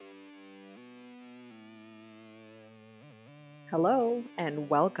Hello, and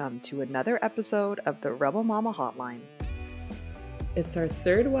welcome to another episode of the Rebel Mama Hotline. It's our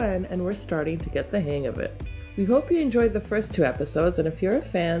third one, and we're starting to get the hang of it. We hope you enjoyed the first two episodes, and if you're a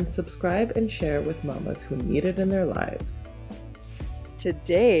fan, subscribe and share with mamas who need it in their lives.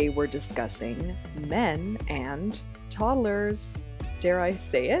 Today, we're discussing men and toddlers. Dare I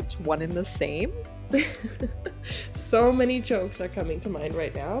say it? One in the same? So many jokes are coming to mind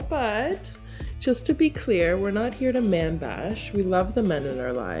right now, but just to be clear, we're not here to man bash. We love the men in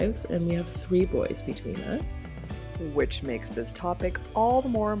our lives, and we have 3 boys between us. Which makes this topic all the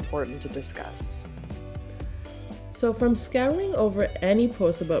more important to discuss. So from scouring over any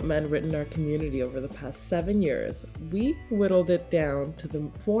posts about men written in our community over the past 7 years, we've whittled it down to the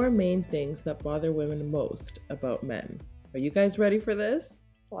 4 main things that bother women most about men. Are you guys ready for this?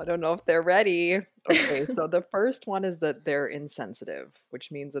 Well, I don't know if they're ready. Okay, so the first one is that they're insensitive,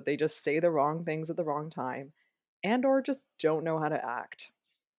 which means that they just say the wrong things at the wrong time and or just don't know how to act.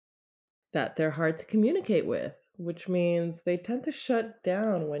 That they're hard to communicate with, which means they tend to shut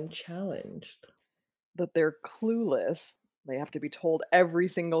down when challenged. That they're clueless. They have to be told every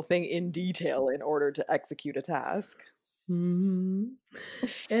single thing in detail in order to execute a task. And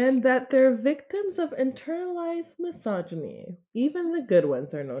that they're victims of internalized misogyny. Even the good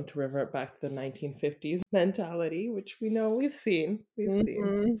ones are known to revert back to the 1950s mentality, which we know we've seen.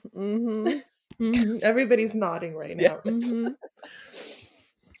 Everybody's nodding right now.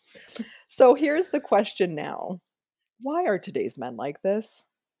 Yes. So here's the question now. Why are today's men like this?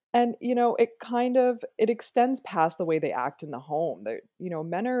 And, it extends past the way they act in the home.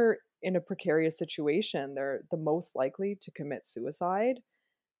 Men are in a precarious situation. They're the most likely to commit suicide.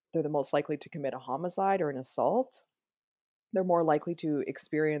 They're the most likely to commit a homicide or an assault. They're more likely to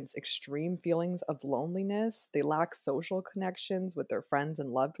experience extreme feelings of loneliness. They lack social connections with their friends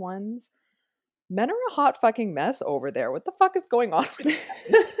and loved ones. Men are a hot fucking mess over there. What the fuck is going on with them?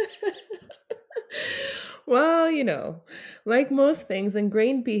 Well, like most things,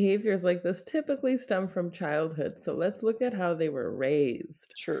 ingrained behaviors like this typically stem from childhood. So let's look at how they were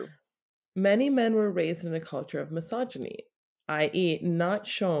raised. True. Many men were raised in a culture of misogyny, i.e., not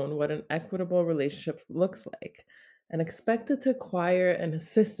shown what an equitable relationship looks like, and expected to acquire an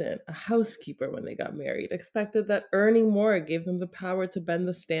assistant, a housekeeper when they got married, expected that earning more gave them the power to bend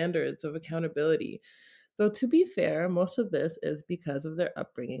the standards of accountability. Though, to be fair, most of this is because of their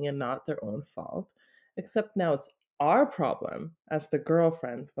upbringing and not their own fault. Except now it's our problem as the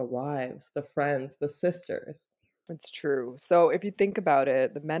girlfriends, the wives, the friends, the sisters. It's true. So if you think about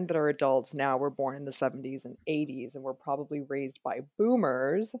it, the men that are adults now were born in the 70s and 80s and were probably raised by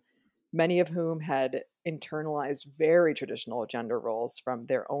boomers, many of whom had internalized very traditional gender roles from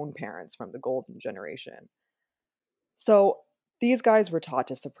their own parents from the golden generation. So these guys were taught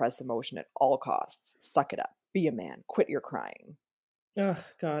to suppress emotion at all costs. Suck it up. Be a man. Quit your crying. Oh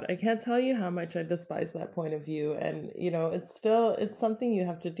God, I can't tell you how much I despise that point of view. And it's something you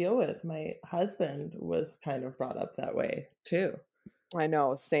have to deal with. My husband was kind of brought up that way too. I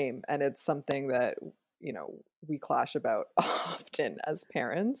know, same. And it's something that, we clash about often as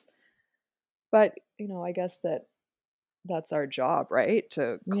parents. But, I guess that's our job, right?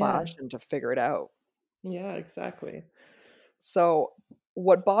 To clash and to figure it out. Yeah, exactly. So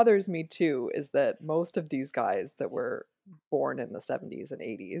what bothers me too is that most of these guys that were born in the 70s and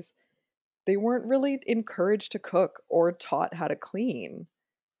 80s, they weren't really encouraged to cook or taught how to clean.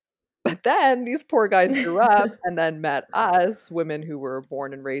 But then these poor guys grew up and then met us, women who were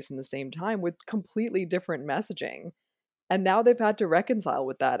born and raised in the same time, with completely different messaging. And now they've had to reconcile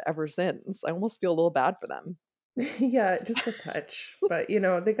with that ever since. I almost feel a little bad for them. Yeah, just a touch. But,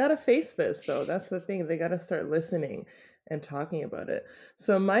 they got to face this, though. That's the thing. They got to start listening and talking about it.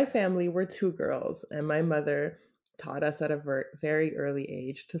 So my family, we're 2 girls, and my mother taught us at a very early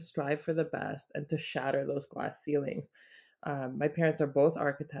age to strive for the best and to shatter those glass ceilings. My parents are both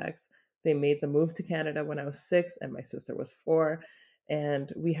architects. They made the move to Canada when I was 6 and my sister was 4.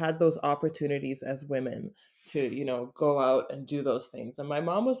 And we had those opportunities as women to, go out and do those things. And my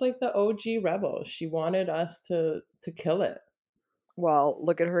mom was like the OG rebel. She wanted us to kill it. Well,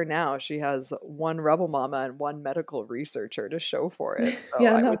 look at her now. She has 1 rebel mama and 1 medical researcher to show for it. So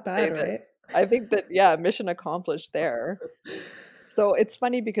Yeah, I would not say bad, that right? I think that, yeah, mission accomplished there. So it's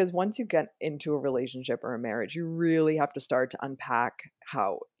funny because once you get into a relationship or a marriage, you really have to start to unpack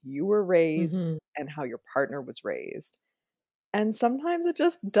how you were raised Hmm. and how your partner was raised. And sometimes it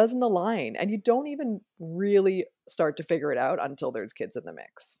just doesn't align, and you don't even really start to figure it out until there's kids in the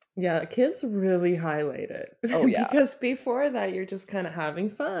mix. Yeah, kids really highlight it Oh, yeah. because before that, you're just kind of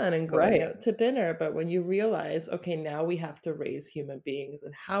having fun and going Right. out to dinner. But when you realize, okay, now we have to raise human beings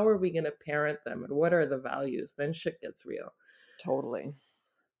and how are we going to parent them and what are the values, then shit gets real. Totally.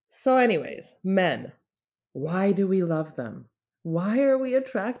 So, anyways, men, why do we love them? Why are we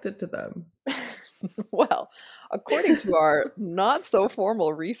attracted to them? Well, according to our not so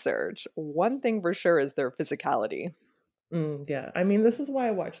formal research, one thing for sure is their physicality. Yeah, I mean, this is why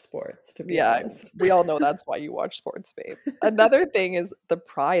I watch sports, to be Yeah, honest. we all know that's why you watch sports, babe. Another thing is the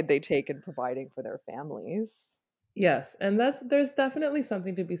pride they take in providing for their families Yes, and there's definitely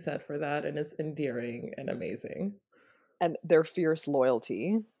something to be said for that, and it's endearing and amazing. and their fierce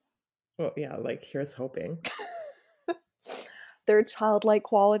loyalty, Well, yeah, like here's hoping. their childlike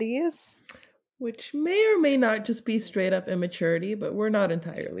qualities. Which may or may not just be straight up immaturity, but we're not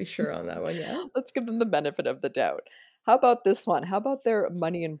entirely sure on that one yet. Let's give them the benefit of the doubt. How about this one? How about their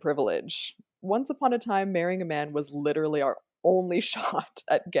money and privilege? Once upon a time, marrying a man was literally our only shot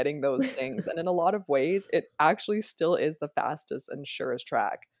at getting those things. And in a lot of ways, it actually still is the fastest and surest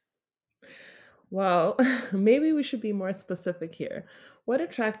track. Well, maybe we should be more specific here. What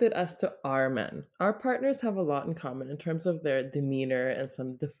attracted us to our men? Our partners have a lot in common in terms of their demeanor and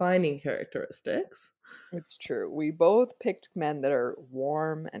some defining characteristics. It's true. We both picked men that are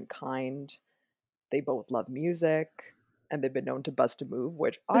warm and kind. They both love music, and they've been known to bust a move,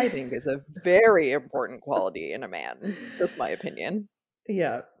 which I think is a very important quality in a man. Just my opinion.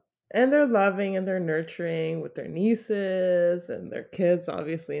 Yeah. And they're loving and they're nurturing with their nieces and their kids,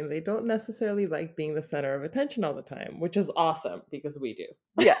 obviously, and they don't necessarily like being the center of attention all the time, which is awesome because we do.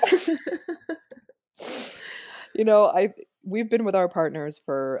 Yeah. You know, I we've been with our partners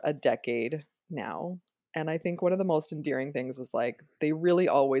for a decade now, and I think one of the most endearing things was like they really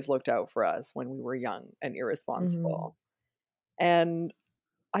always looked out for us when we were young and Mhm. irresponsible. And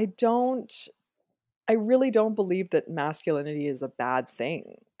I don't I really don't believe that masculinity is a bad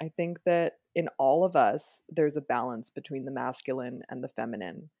thing. I think that in all of us there's a balance between the masculine and the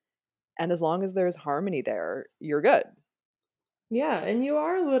feminine. And as long as there's harmony there, you're good. Yeah, and you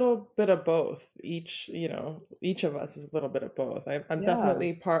are a little bit of both. Each of us is a little bit of both. I'm Yeah.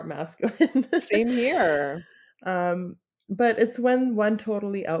 definitely part masculine. Same here. um, but it's when one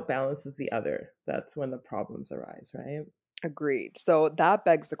totally outbalances the other that's when the problems arise, right? Agreed. So that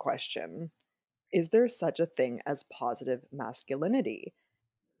begs the question, is there such a thing as positive masculinity?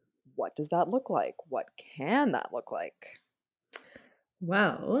 What does that look like? What can that look like?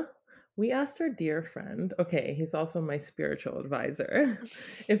 Well, we asked our dear friend, okay, he's also my spiritual advisor,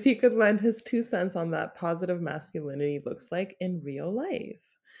 if he could lend his 2 cents on that positive masculinity looks like in real life.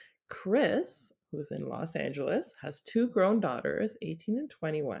 Chris, who's in Los Angeles, has two grown daughters, 18 and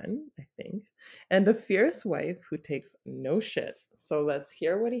 21, I think, and a fierce wife who takes no shit. So let's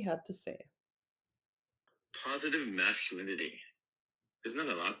hear what he had to say. Positive masculinity. Isn't that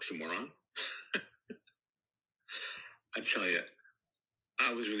an oxymoron? I tell you,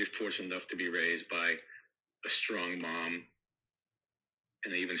 I was really fortunate enough to be raised by a strong mom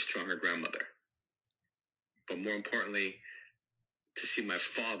and an even stronger grandmother. But more importantly, to see my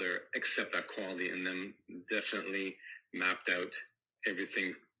father accept that quality and then definitely mapped out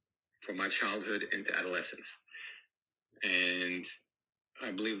everything from my childhood into adolescence. And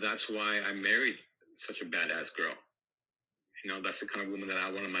I believe that's why I married such a badass girl. You know, that's the kind of woman that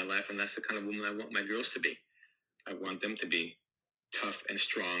I want in my life, and that's the kind of woman I want my girls to be. I want them to be tough and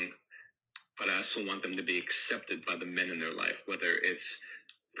strong, but I also want them to be accepted by the men in their life, whether it's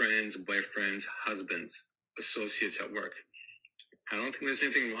friends, boyfriends, husbands, associates at work. I don't think there's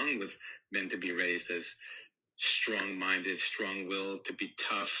anything wrong with men to be raised as strong-minded, strong-willed, to be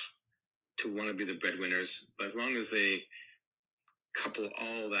tough, to want to be the breadwinners. But as long as they couple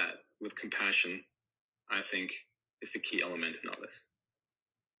all that with compassion, I think is the key element in all this.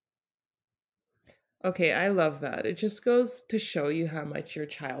 Okay, I love that. It just goes to show you how much your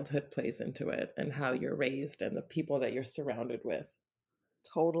childhood plays into it and how you're raised and the people that you're surrounded with.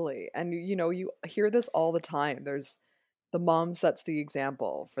 Totally. And you know, you hear this all the time. There's the mom sets the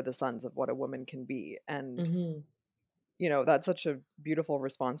example for the sons of what a woman can be. And, Hmm. you know, that's such a beautiful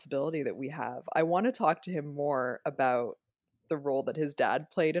responsibility that we have. I want to talk to him more about the role that his dad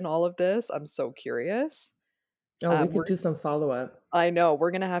played in all of this. I'm so curious. Oh, we We're could do some follow up. I know we're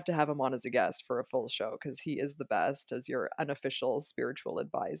gonna have to have him on as a guest for a full show because he is the best as your unofficial spiritual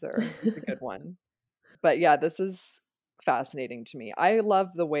advisor. He's a good one. But yeah, this is fascinating to me. I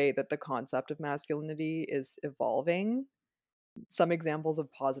love the way that the concept of masculinity is evolving. Some examples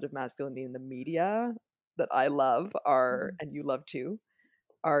of positive masculinity in the media that I love are, and you love too,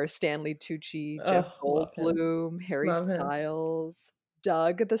 are Stanley Tucci, Jeff Oh, love him. Goldblum, Harry Love him. Styles,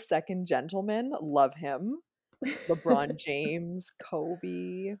 Doug the Second Gentleman, love him. LeBron James,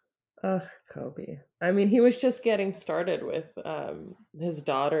 Kobe. Ugh, Kobe. I mean, he was just getting started with his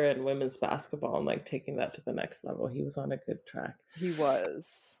daughter and women's basketball and like taking that to the next level. He was on a good track. He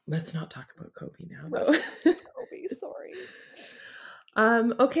was. Let's not talk about Kobe now, Rest though. in peace, Kobe. Sorry.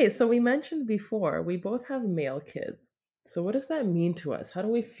 Okay, so we mentioned before we both have male kids. So what does that mean to us? How do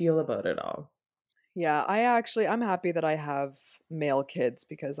we feel about it all? Yeah, I'm happy that I have male kids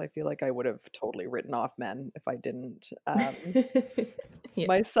because I feel like I would have totally written off men if I didn't. My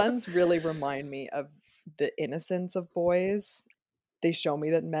Yes, sons really remind me of the innocence of boys. They show me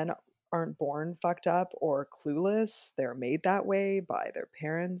that men aren't born fucked up or clueless. They're made that way by their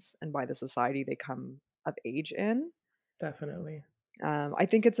parents and by the society they come of age in. definitely. I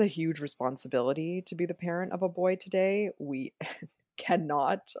think it's a huge responsibility to be the parent of a boy today. We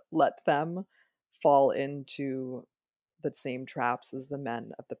cannot let them fall into the same traps as the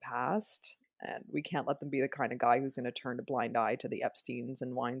men of the past. And we can't let them be the kind of guy who's going to turn a blind eye to the Epsteins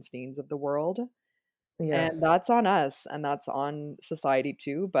and Weinsteins of the world. And Yes. that's on us and that's on society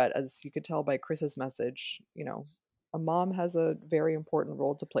too. But as you could tell by Chris's message, a mom has a very important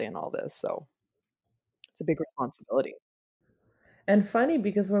role to play in all this. So it's a big responsibility. And funny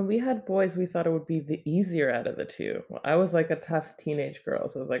because when we had boys, we thought it would be the easier out of the two. Well, I was like a tough teenage girl,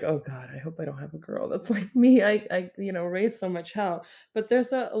 so I was like, "Oh God, I hope I don't have a girl that's like me." I raised so much hell, but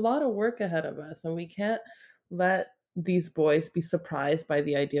there's a lot of work ahead of us, and we can't let these boys be surprised by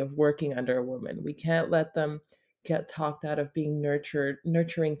the idea of working under a woman. We can't let them get talked out of being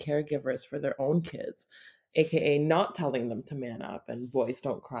nurturing caregivers for their own kids, aka not telling them to man up and boys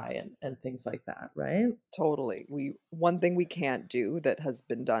don't cry and things like that, right? Totally. One thing we can't do that has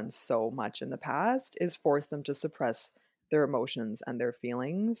been done so much in the past is force them to suppress their emotions and their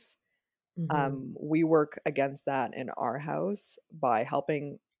feelings. Hmm. We work against that in our house by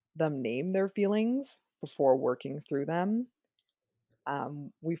helping them name their feelings before working through them.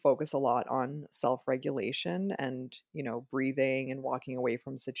 We focus a lot on self-regulation and, breathing and walking away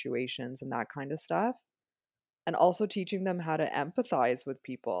from situations and that kind of stuff. And also teaching them how to empathize with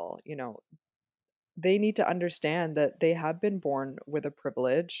people. They need to understand that they have been born with a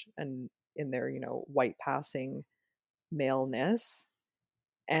privilege and in their, white passing maleness.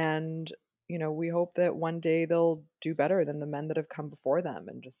 And, we hope that one day they'll do better than the men that have come before them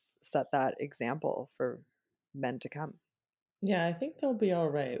and just set that example for men to come. Yeah, I think they'll be all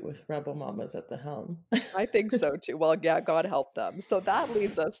right with rebel mamas at the helm. I think so too. Well, yeah, God help them. So that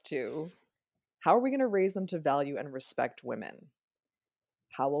leads us to how are we going to raise them to value and respect women?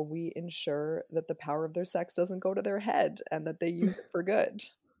 How will we ensure that the power of their sex doesn't go to their head and that they use it for good?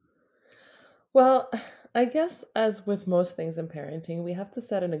 Well, I guess as with most things in parenting, we have to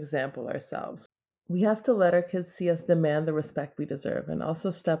set an example ourselves. We have to let our kids see us demand the respect we deserve and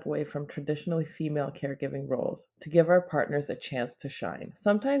also step away from traditionally female caregiving roles to give our partners a chance to shine.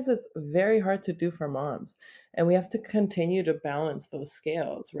 Sometimes it's very hard to do for moms, and we have to continue to balance those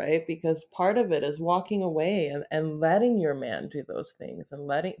scales, right? Because part of it is walking away and letting your man do those things and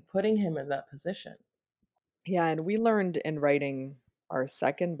putting him in that position. Yeah, and we learned in writing our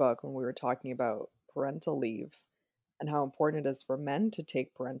second book when we were talking about parental leave and how important it is for men to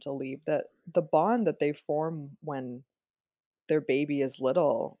take parental leave that the bond that they form when their baby is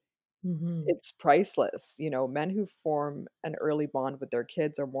little, Hmm. it's priceless. Men who form an early bond with their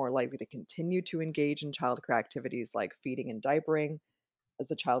kids are more likely to continue to engage in childcare activities like feeding and diapering as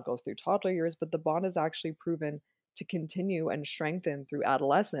the child goes through toddler years, but the bond is actually proven to continue and strengthen through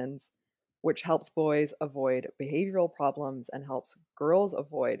adolescence, which helps boys avoid behavioral problems and helps girls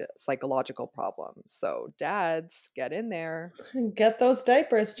avoid psychological problems. So, dads, get in there, Get those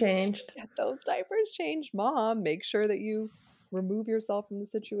diapers changed. get those diapers changed, mom. Make sure that you remove yourself from the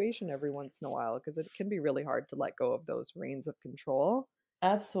situation every once in a while because it can be really hard to let go of those reins of control.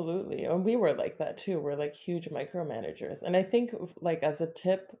 Absolutely. And we were like that too. We're like huge micromanagers. And I think like as a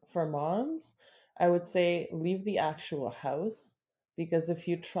tip for moms, I would say leave the actual house because if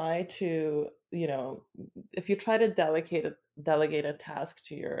you try to, if you try to delegate a task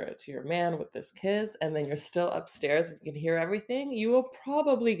to your man with his kids and then you're still upstairs and you can hear everything, you will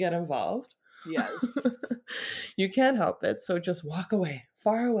probably get involved. Yes. You can't help it. So just walk away,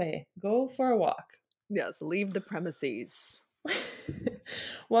 far away. Go for a walk. Yes, leave the premises.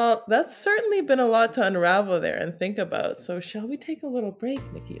 Well, that's certainly been a lot to unravel there and think about. So, shall we take a little break,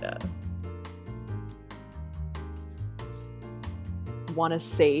 Nikita? Want to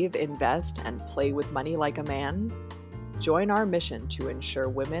save, invest, and play with money like a man? Join our mission to ensure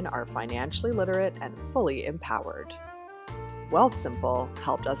women are financially literate and fully empowered. Wealth Simple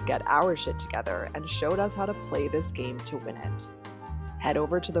helped us get our shit together and showed us how to play this game to win it. Head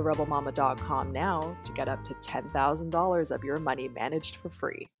over to therebelmama.com now to get up to $10,000 of your money managed for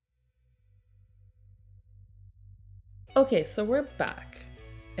free. Okay, so we're back,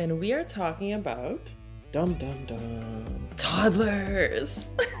 and we are talking about toddlers.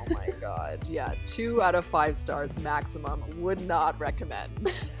 Oh my god. Yeah, 2 out of 5 stars maximum. Would not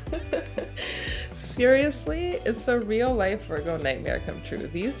recommend. Seriously, it's a real life Virgo nightmare come true.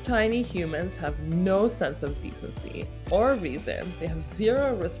 These tiny humans have no sense of decency or reason. They have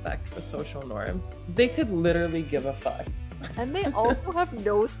zero respect for social norms. They could literally give a fuck. And they also have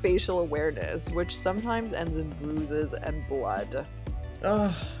no spatial awareness, which sometimes ends in bruises and blood.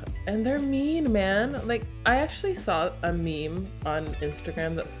 Ugh, and they're mean, man. Like, I actually saw a meme on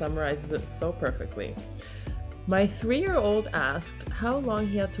Instagram that summarizes it so perfectly. My 3-year-old asked how long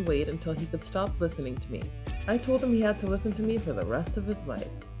he had to wait until he could stop listening to me. I told him he had to listen to me for the rest of his life.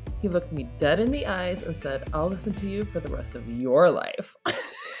 He looked me dead in the eyes and said, "I'll listen to you for the rest of your life."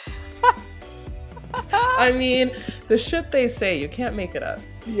 I mean, the shit they say, you can't make it up.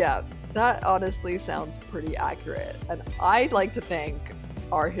 Yeah, that honestly sounds pretty accurate. And I'd like to thank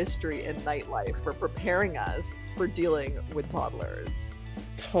our history in nightlife for preparing us for dealing with toddlers.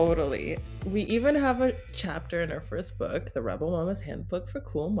 Totally. We even have a chapter in our first book, The Rebel Mama's Handbook for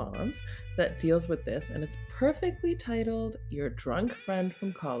Cool Moms, that deals with this, and it's perfectly titled Your Drunk Friend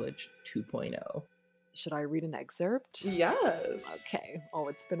from College 2.0. Should I read an excerpt? Yes. Okay. Oh,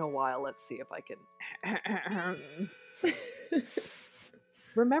 it's been a while. Let's see if I can.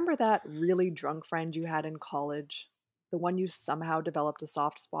 Remember that really drunk friend you had in college? The one you somehow developed a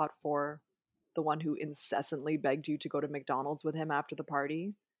soft spot for? The one who incessantly begged you to go to McDonald's with him after the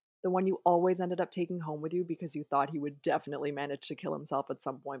party? The one you always ended up taking home with you because you thought he would definitely manage to kill himself at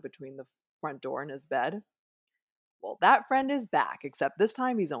some point between the front door and his bed? Well, that friend is back, except this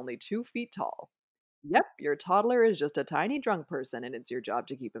time he's only 2 feet tall. Yep, your toddler is just a tiny drunk person, and it's your job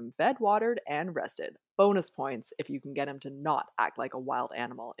to keep him fed, watered, and rested. Bonus points if you can get him to not act like a wild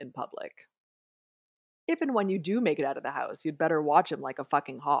animal in public. If and when you do make it out of the house, you'd better watch him like a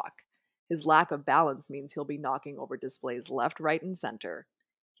fucking hawk. His lack of balance means he'll be knocking over displays left, right, and center.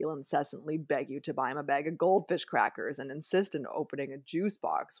 He'll incessantly beg you to buy him a bag of goldfish crackers and insist on opening a juice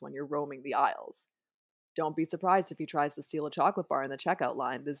box when you're roaming the aisles. Don't be surprised if he tries to steal a chocolate bar in the checkout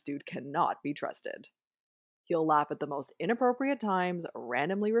line. This dude cannot be trusted. He'll laugh at the most inappropriate times,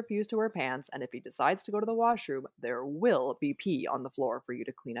 randomly refuse to wear pants, and if he decides to go to the washroom, there will be pee on the floor for you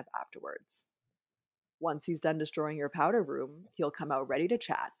to clean up afterwards. Once he's done destroying your powder room, he'll come out ready to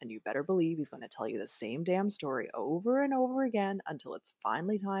chat, and you better believe he's going to tell you the same damn story over and over again until it's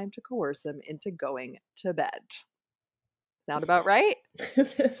finally time to coerce him into going to bed. Sound about right?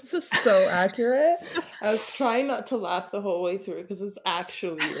 This is so accurate. I was trying not to laugh the whole way through because it's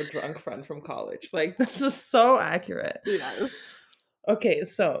actually your drunk friend from college. Like, this is so accurate. Yes. Okay,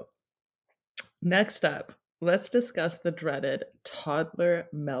 so next up, let's discuss the dreaded toddler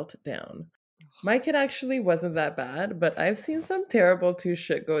meltdown. My kid actually wasn't that bad, but I've seen some terrible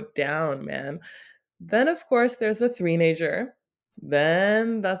shit go down, man. Then, of course, there's a three-nager.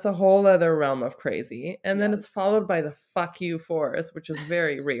 Then that's a whole other realm of crazy. And then it's followed by the fuck you fours, which is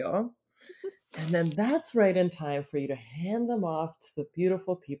very real. And then that's right in time for you to hand them off to the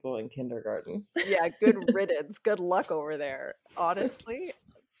beautiful people in kindergarten. Yeah, good riddance. Good luck over there. Honestly,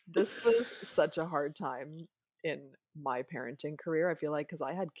 this was such a hard time in my parenting career. I feel like because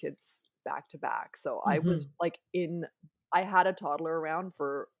I had kids back to back. So I was like I had a toddler around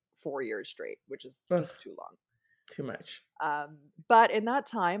for 4 years straight, which is just too long. Too much. But in that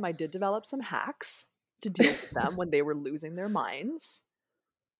time, I did develop some hacks to deal with them when they were losing their minds.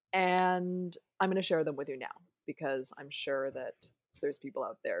 And I'm going to share them with you now because I'm sure that there's people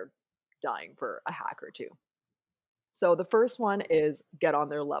out there dying for a hack or two. So the first one is get on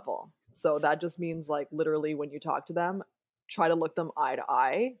their level. So that just means like literally when you talk to them, try to look them eye to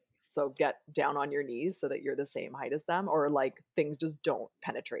eye. So get down on your knees so that you're the same height as them, or like things just don't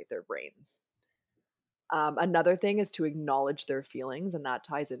penetrate their brains. Another thing is to acknowledge their feelings, and that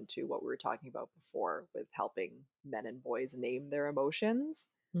ties into what we were talking about before with helping men and boys name their emotions.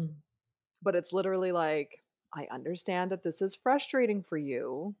 But it's literally like, I understand that this is frustrating for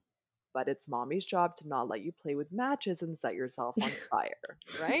you, but it's mommy's job to not let you play with matches and set yourself on fire,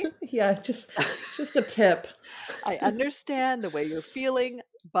 right? Yeah, just a tip. I understand the way you're feeling,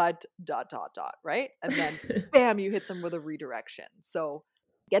 but ... right? And then bam, you hit them with a redirection. So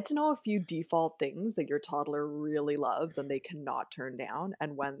get to know a few default things that your toddler really loves and they cannot turn down.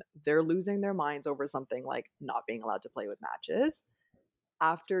 And when they're losing their minds over something like not being allowed to play with matches,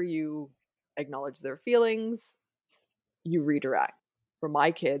 after you acknowledge their feelings, you redirect. For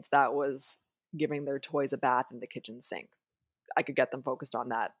my kids, that was giving their toys a bath in the kitchen sink. I could get them focused on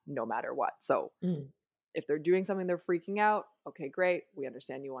that no matter what. So if they're doing something they're freaking out, okay, great. We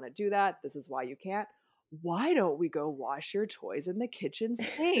understand you want to do that. This is why you can't. Why don't we go wash your toys in the kitchen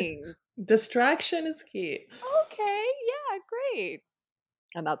sink? Distraction is key. Okay, yeah, great.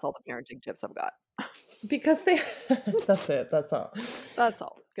 And that's all the parenting tips I've got. Because they that's it, that's all. That's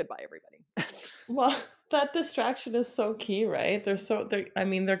all. Goodbye, everybody. Well, that distraction is so key, right?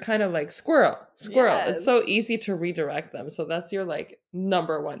 They're kind of like squirrel. It's so Yes. easy to redirect them. So that's your like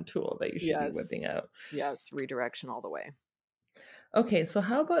number one tool that you should be whipping Yes. out. Yes, redirection all the way. Okay, so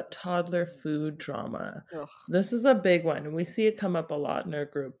how about toddler food drama? Ugh. This is a big one, and we see it come up a lot in our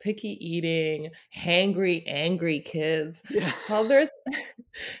group. Picky eating, hangry, angry kids. Yeah. Toddlers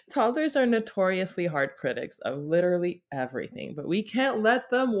toddlers are notoriously hard critics of literally everything, but we can't let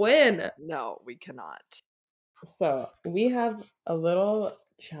them win. No, we cannot. So, we have a little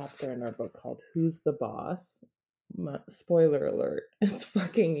chapter in our book called Who's the Boss? Spoiler alert, it's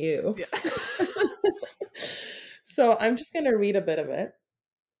fucking you. Yeah. So, I'm just going to read a bit of it.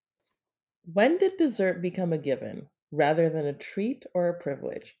 When did dessert become a given rather than a treat or a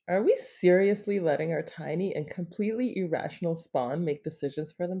privilege? Are we seriously letting our tiny and completely irrational spawn make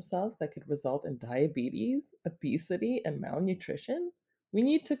decisions for themselves that could result in diabetes, obesity, and malnutrition? We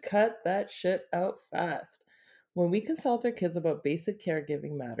need to cut that shit out fast. When we consult our kids about basic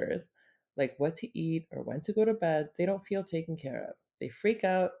caregiving matters, like what to eat or when to go to bed, they don't feel taken care of. They freak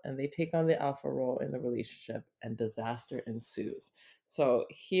out and they take on the alpha role in the relationship, and disaster ensues. So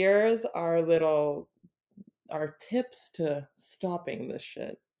here's our tips to stopping this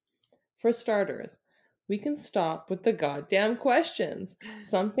shit. For starters, we can stop with the goddamn questions.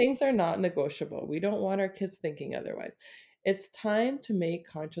 Some things are not negotiable. We don't want our kids thinking otherwise. It's time to make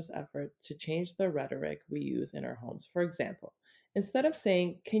conscious effort to change the rhetoric we use in our homes. For example, instead of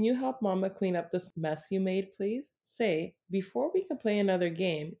saying, "Can you help mama clean up this mess you made, please?" Say, "Before we can play another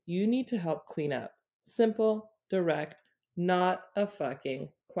game, you need to help clean up." Simple, direct, not a fucking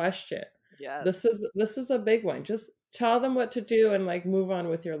question. Yes. This is a big one. Just tell them what to do and like move on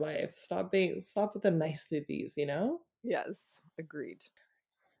with your life. Stop with the niceties, you know? Yes. Agreed.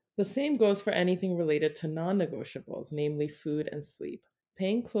 The same goes for anything related to non negotiables, namely food and sleep.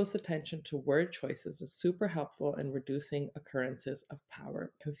 Paying close attention to word choices is super helpful in reducing occurrences of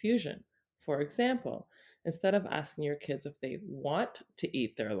power confusion. For example, instead of asking your kids if they want to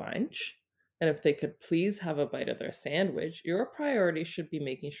eat their lunch and if they could please have a bite of their sandwich, your priority should be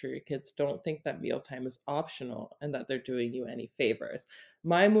making sure your kids don't think that mealtime is optional and that they're doing you any favors.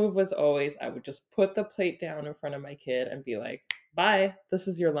 My move was always I would just put the plate down in front of my kid and be like, "Bye, this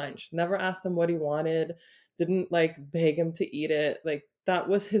is your lunch." Never asked him what he wanted, didn't like beg him to eat it. Like that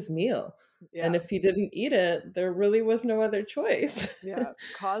was his meal. Yeah. And if he didn't eat it, there really was no other choice. Yeah.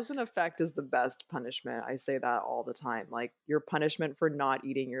 Cause and effect is the best punishment. I say that all the time. Like, your punishment for not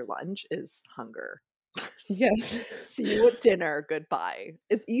eating your lunch is hunger. Yes. See you at dinner. Goodbye.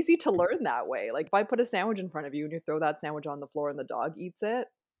 It's easy to learn that way. Like, if I put a sandwich in front of you and you throw that sandwich on the floor and the dog eats it,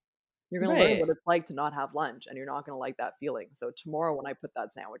 you're going to learn Right. what it's like to not have lunch, and you're not going to like that feeling. So tomorrow when I put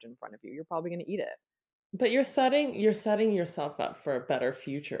that sandwich in front of you, you're probably going to eat it. But you're setting yourself up for a better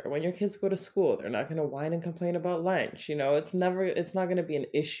future. When your kids go to school, they're not going to whine and complain about lunch. You know, it's not going to be an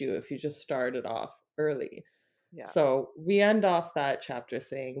issue if you just start it off early. Yeah. So we end off that chapter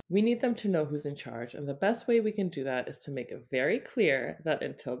saying we need them to know who's in charge. And the best way we can do that is to make it very clear that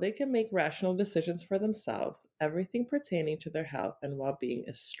until they can make rational decisions for themselves, everything pertaining to their health and well being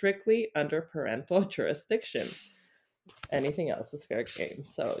is strictly under parental jurisdiction. Anything else is fair game.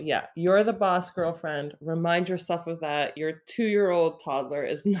 So, yeah, you're the boss, girlfriend. Remind yourself of that. Your 2-year-old toddler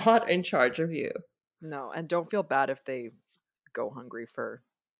is not in charge of you. No, and don't feel bad if they go hungry for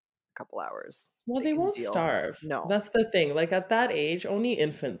a couple hours. Well, They they can won't deal. starve. No. That's the thing. Like at that age, only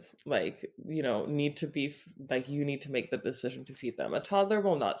infants, like, need to be like, you need to make the decision to feed them. A toddler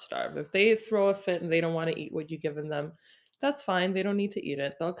will not starve. If they throw a fit and they don't want to eat what you've given them, that's fine. They don't need to eat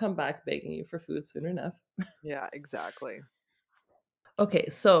it. They'll come back begging you for food soon enough. Yeah, exactly. Okay,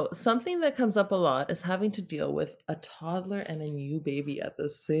 so something that comes up a lot is having to deal with a toddler and a new baby at the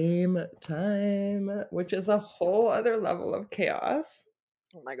same time, which is a whole other level of chaos.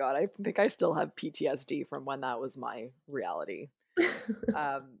 Oh my God, I think I still have PTSD from when that was my reality.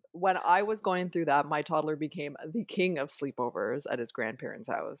 When I was going through that, my toddler became the king of sleepovers at his grandparents'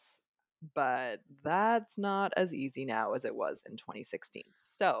 house. But that's not as easy now as it was in 2016.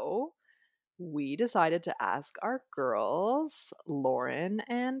 So we decided to ask our girls, Lauren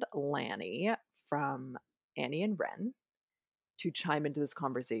and Lanny from Annie and Ren, to chime into this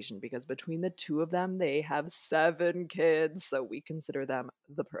conversation because between the two of them, they have 7 kids. So we consider them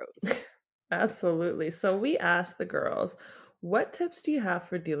the pros. Absolutely. So we asked the girls, what tips do you have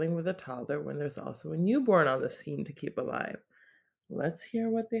for dealing with a toddler when there's also a newborn on the scene to keep alive? Let's hear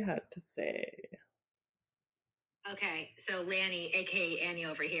what they had to say. Okay, so Lanny, aka Annie,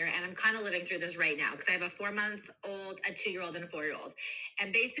 over here, and I'm kind of living through this right now because I have a 4-month-old, a 2-year-old, and a 4-year-old,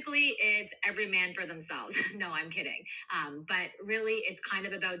 and basically it's every man for themselves. No, I'm kidding. But really, it's kind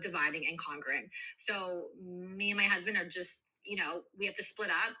of about dividing and conquering. So me and my husband are just, we have to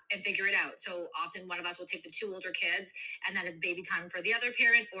split up and figure it out. So often one of us will take the 2 older kids, and then it's baby time for the other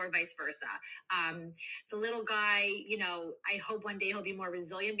parent, or vice versa. The little guy, I hope one day he'll be more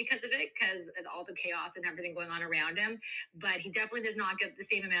resilient because of it, because of all the chaos and everything going on around him. But he definitely does not get the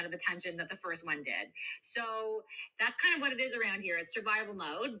same amount of attention that the first one did. So that's kind of what it is around here. It's survival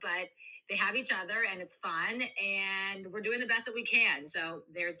mode, but they have each other and it's fun and we're doing the best that we can. So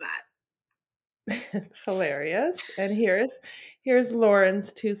there's that. Hilarious. And here's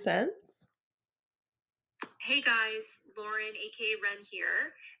Lauren's 2 cents. Hey guys, Lauren, aka Ren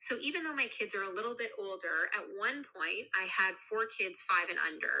here. So even though my kids are a little bit older, at one point I had 4 kids 5 and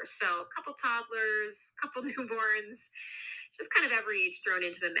under. So a couple toddlers, a couple newborns, just kind of every age thrown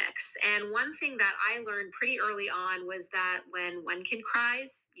into the mix. And one thing that I learned pretty early on was that when one kid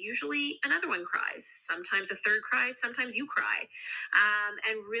cries, usually another one cries. Sometimes a third cries, sometimes you cry.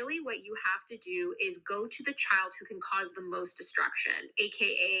 And really, what you have to do is go to the child who can cause the most destruction,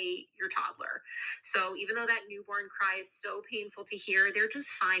 aka your toddler. So even though that newborn cry is so painful to hear, they're just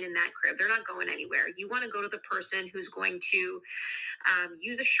fine in that crib. They're not going anywhere. You want to go to the person who's going to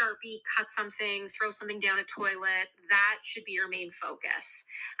use a Sharpie, cut something, throw something down a toilet. That should be your main focus.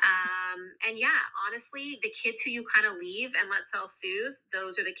 And yeah, honestly, the kids who you kind of leave and let self-soothe,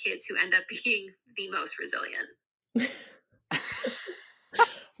 those are the kids who end up being the most resilient.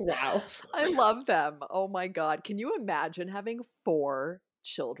 Wow. I love them. Oh my God. Can you imagine having 4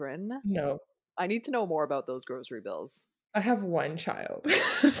 children? No, I need to know more about those grocery bills. I have 1 child.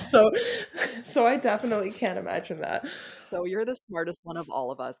 so I definitely can't imagine that. So you're the smartest one of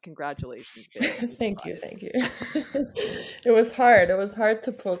all of us. Congratulations, babe. I'm Thank you, surprised. thank you. It was hard. It was hard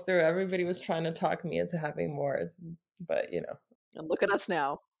to pull through. Everybody was trying to talk me into having more, but And look at us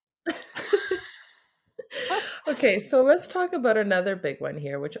now. Okay, so let's talk about another big one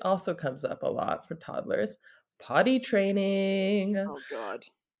here, which also comes up a lot for toddlers: potty training. Oh God.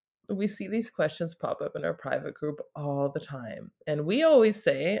 We see these questions pop up in our private group all the time. And we always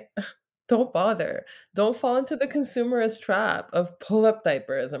say, don't bother. Don't fall into the consumerist trap of pull up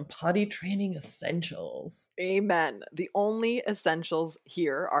diapers and potty training essentials. Amen. The only essentials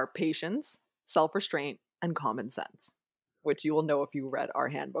here are patience, self restraint, and common sense, which you will know if you read our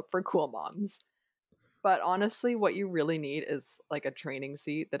handbook for cool moms. But honestly, what you really need is like a training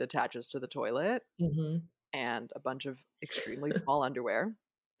seat that attaches to the toilet Hmm. and a bunch of extremely small underwear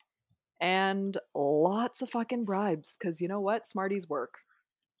and lots of fucking bribes because you know what? Smarties work.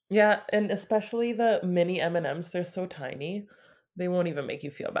 Yeah, and especially the mini M&Ms, they're so tiny. They won't even make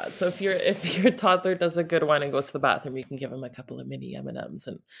you feel bad. So if your toddler does a good one and goes to the bathroom, you can give him a couple of mini M&Ms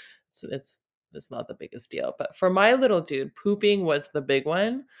and it's not the biggest deal. But for my little dude, pooping was the big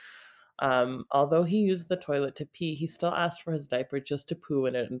one. Although he used the toilet to pee, he still asked for his diaper just to poo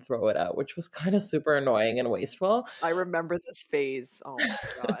in it and throw it out, which was kind of super annoying and wasteful. I remember this phase. Oh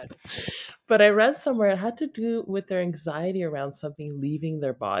my God. But I read somewhere it had to do with their anxiety around something leaving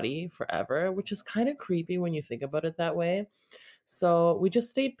their body forever, which is kind of creepy when you think about it that way. So we just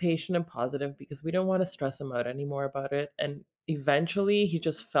stayed patient and positive because we don't want to stress him out anymore about it. And eventually he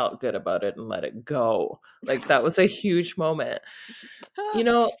just felt good about it and let it go. Like that was a huge moment.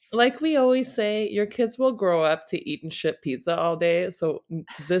 Like we always say, your kids will grow up to eat and shit pizza all day. So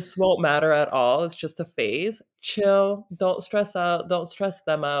this won't matter at all. It's just a phase. Chill. Don't stress out. Don't stress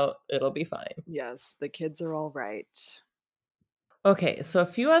them out. It'll be fine. Yes, the kids are all right. Okay, so a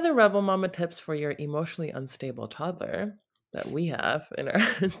few other Rebel Mama tips for your emotionally unstable toddler that we have in our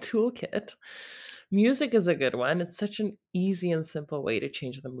toolkit. Music is a good one. It's such an easy and simple way to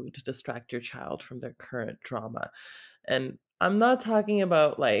change the mood to distract your child from their current drama. And I'm not talking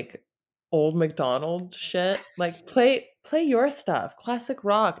about like old McDonald shit. Like play your stuff. Classic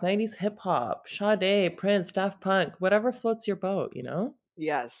rock, 90s hip hop, Sade, Prince, Daft Punk, whatever floats your boat, you know?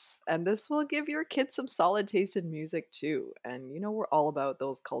 Yes, and this will give your kids some solid taste in music too. And we're all about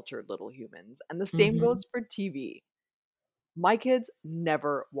those cultured little humans. And the same Mhm. goes for TV. My kids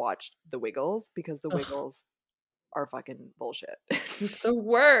never watched The Wiggles because The Ugh, Wiggles are fucking bullshit, it's the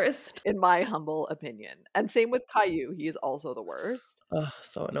worst. in my humble opinion. And same with Caillou, he is also the worst. Ugh,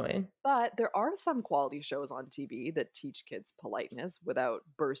 so annoying. But there are some quality shows on TV that teach kids politeness without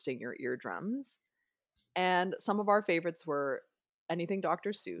bursting your eardrums. And some of our favorites were anything Dr.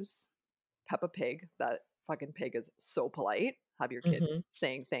 Seuss, Peppa Pig, that fucking pig is so polite. Have your kid Mhm.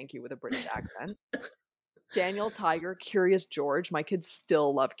 saying thank you with a British accent. Daniel Tiger, Curious George. My kids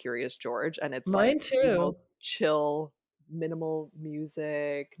still love Curious George, and it's like Mine the too. most chill, minimal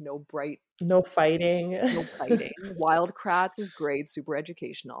music, no bright, No fighting. no fighting. Wild Kratts is great, super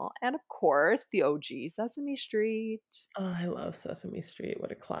educational. And of course, the OG Sesame Street. Oh, I love Sesame Street.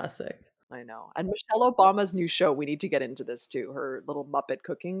 What a classic. I know. And Michelle Obama's new show, we need to get into this too. Her little Muppet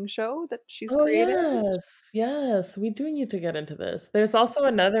cooking show that she's Oh, created. yes. Yes. We do need to get into this. There's also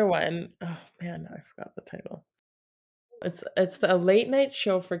another one. Oh, man, I forgot the title. It's a late night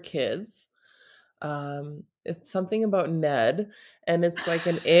show for kids. It's something about Ned, and it's like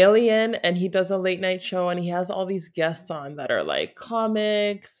an alien, and he does a late night show, and he has all these guests on that are like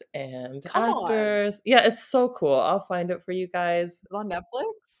comics and Come on. actors. Yeah, it's so cool. I'll find it for you guys. Is it on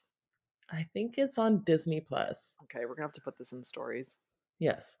Netflix? I think it's on Disney Plus. Okay, we're gonna have to put this in stories.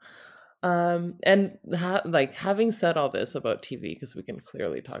 Yes. And like having said all this about TV, because we can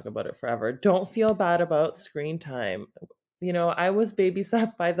clearly talk about it forever, don't feel bad about screen time. You know, I was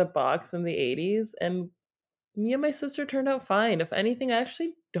babysat by the box in the 80s, and me and my sister turned out fine. If anything, I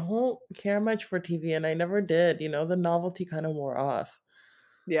actually don't care much for TV, and I never did. You know, the novelty kind of wore off.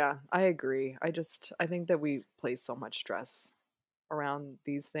 Yeah, I agree. I think that we place so much stress around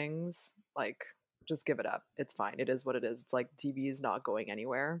these things. Like, just give it up. It's fine. It is what it is. It's like TV is not going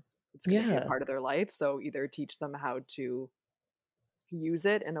anywhere. It's going to be a Yeah. part of their life. So either teach them how to use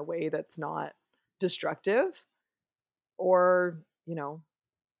it in a way that's not destructive, or,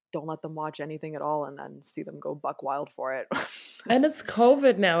 don't let them watch anything at all and then see them go buck wild for it. And it's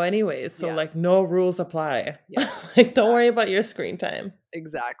COVID now anyways, so like Yes. no rules apply. Yeah, Like don't worry about your screen time.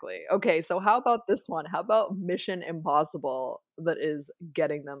 exactly. Okay, so how about this one? How about Mission Impossible that is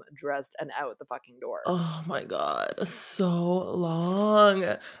getting them dressed and out the fucking door? Oh my God, so long.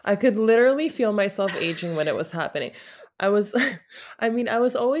 I could literally feel myself aging when it was happening. I was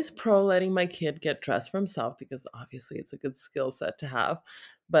always pro letting my kid get dressed for himself because obviously it's a good skill set to have.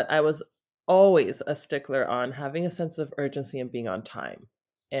 But I was always a stickler on having a sense of urgency and being on time.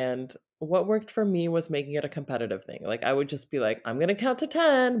 And what worked for me was making it a competitive thing. Like I would just be like, I'm going to count to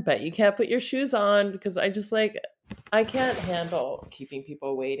 10, but you can't put your shoes on because I can't handle keeping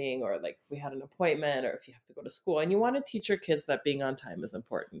people waiting, or like if we had an appointment or if you have to go to school, and you want to teach your kids that being on time is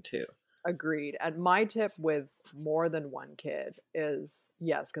important too. Agreed. And my tip with more than one kid is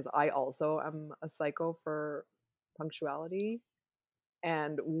yes, because I also am a psycho for punctuality.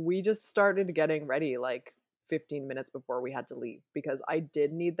 And we just started getting ready like 15 minutes before we had to leave because I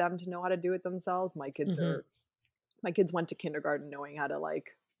did need them to know how to do it themselves. My kids went to kindergarten knowing how to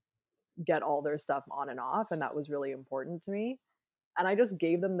like get all their stuff on and off, and that was really important to me. And I just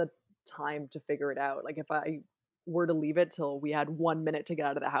gave them the time to figure it out. Like if I were to leave it till we had 1 minute to get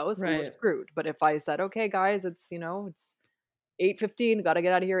out of the house, we were Right. screwed. But if I said, okay guys, it's 8:15, got to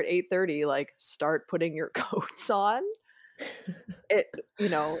get out of here at 8:30, like start putting your coats on,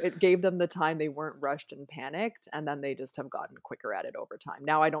 it gave them the time. They weren't rushed and panicked, and then they just have gotten quicker at it over time.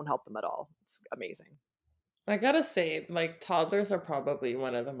 Now I don't help them at all. It's amazing. I gotta say, like toddlers are probably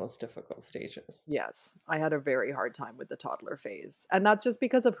one of the most difficult stages. Yes, I had a very hard time with the toddler phase. And that's just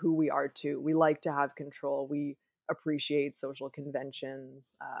because of who we are too. We like to have control. We appreciate social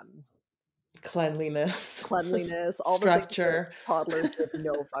conventions, Cleanliness, cleanliness, all structure. the things that toddlers give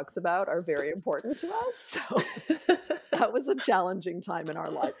no fucks about are very important to us. So that was a challenging time in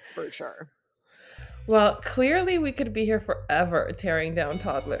our life for sure. Well, clearly we could be here forever tearing down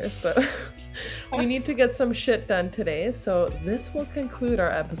toddlers, but we need to get some shit done today. So this will conclude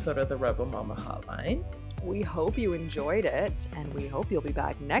our episode of the Rebel Mama Hotline. We hope you enjoyed it, and we hope you'll be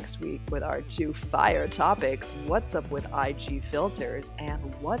back next week with our 2 fire topics: what's up with IG filters and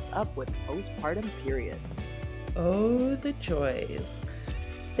what's up with postpartum periods. Oh, the joys.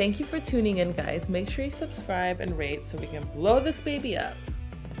 Thank you for tuning in, guys. Make sure you subscribe and rate so we can blow this baby up.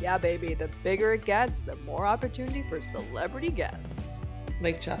 Yeah, baby, the bigger it gets, the more opportunity for celebrity guests.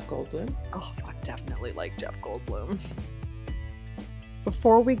 Like Jeff Goldblum. Oh, fuck, definitely like Jeff Goldblum.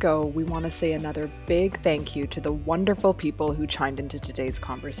 Before we go, we want to say another big thank you to the wonderful people who chimed into today's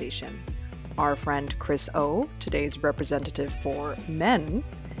conversation. Our friend Chris O, today's representative for men,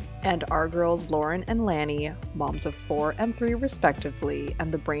 and our girls Lauren and Lanny, moms of 4 and 3 respectively,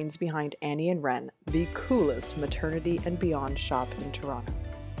 and the brains behind Annie and Ren, the coolest maternity and beyond shop in Toronto.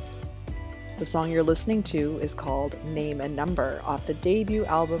 The song you're listening to is called Name and Number off the debut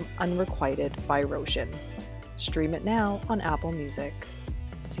album Unrequited by Roshan. Stream it now on Apple Music.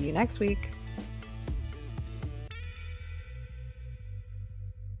 See you next week.